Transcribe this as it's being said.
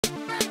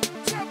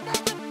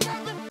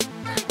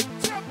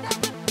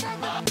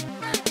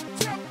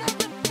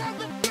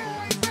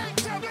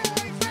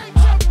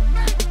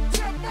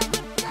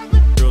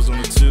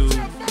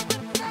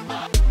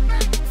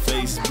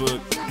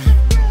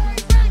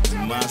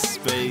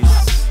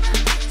MySpace,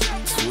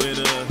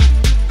 Twitter,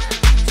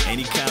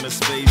 any kind of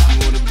space you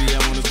wanna be, I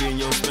wanna be in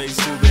your space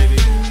too, baby.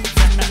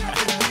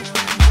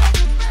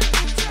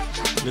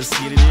 Let's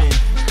get it in.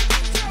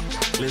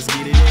 Let's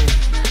get it in.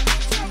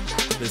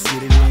 Let's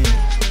get it in.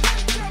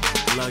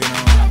 Log it on.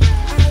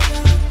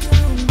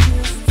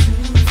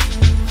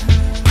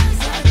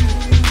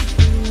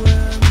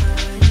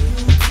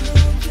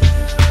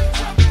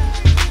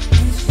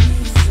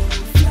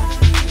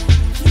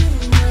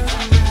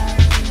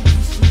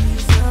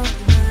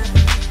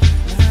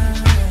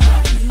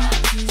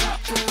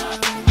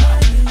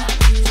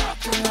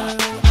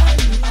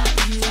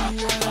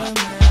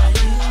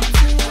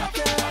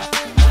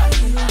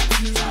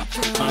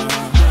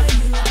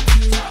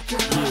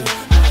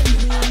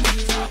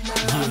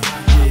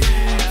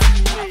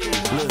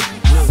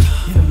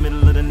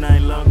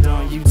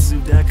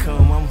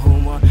 YouTube.com, I'm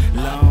home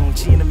alone.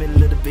 She in the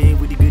middle of the bed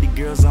with the goody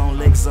girls on,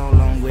 legs all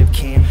on,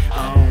 webcam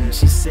on.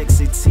 She's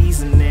sexy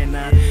teasing and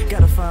I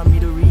gotta find me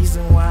the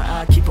reason why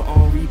I keep her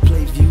on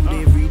replay, viewed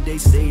every day,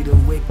 stayed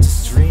awake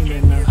just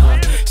dreaming of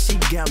her. She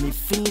got me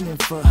fiending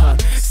for her,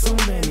 so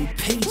many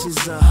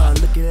pages of her.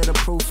 Looking at her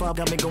profile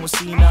got me going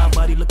see now,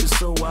 body looking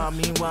so wild.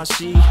 Meanwhile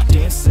she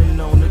dancing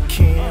on the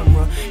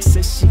camera,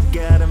 says she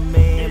got a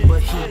man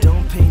but he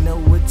don't pay no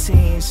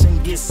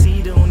attention. Guess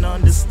he don't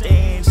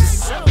understand.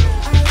 She's so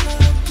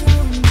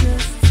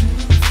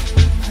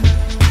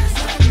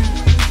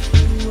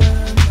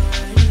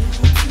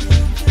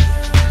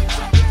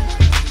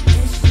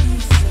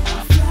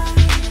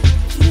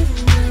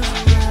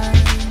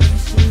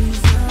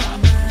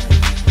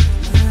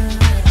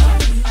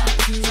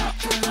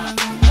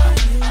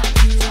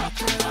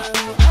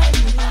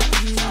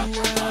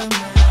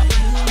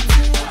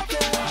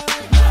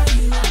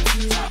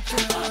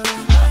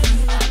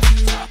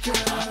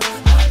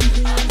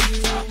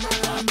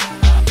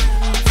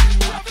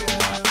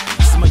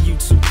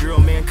girl,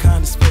 man,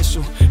 kinda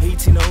special.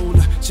 18 or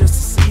older, just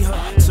to see her.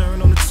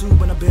 Turn on the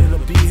tube and I bet it'll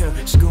be her.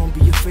 She gonna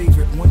be your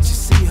favorite once you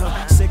see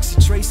her.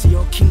 Sexy Tracy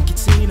or Kinky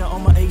Tina.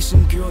 On my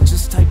Asian girl,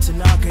 just type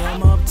Tanaka.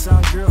 I'm a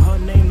uptown girl, her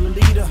name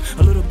Lolita.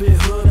 A little bit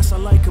hood, that's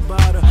what I like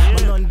about her.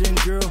 My London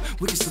girl,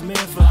 wicked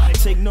Samantha.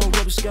 Take no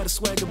rubbish, got a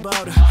swag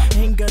about her.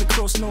 Ain't gotta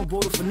cross no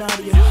border for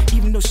Nadia,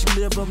 even though she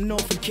live up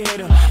north in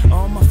Canada.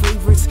 All my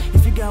favorites,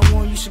 if you got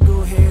one, you should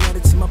go ahead, add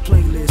it to my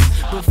playlist.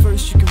 But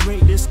first you can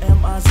rate this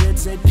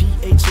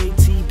MIZZPHATBOTTY.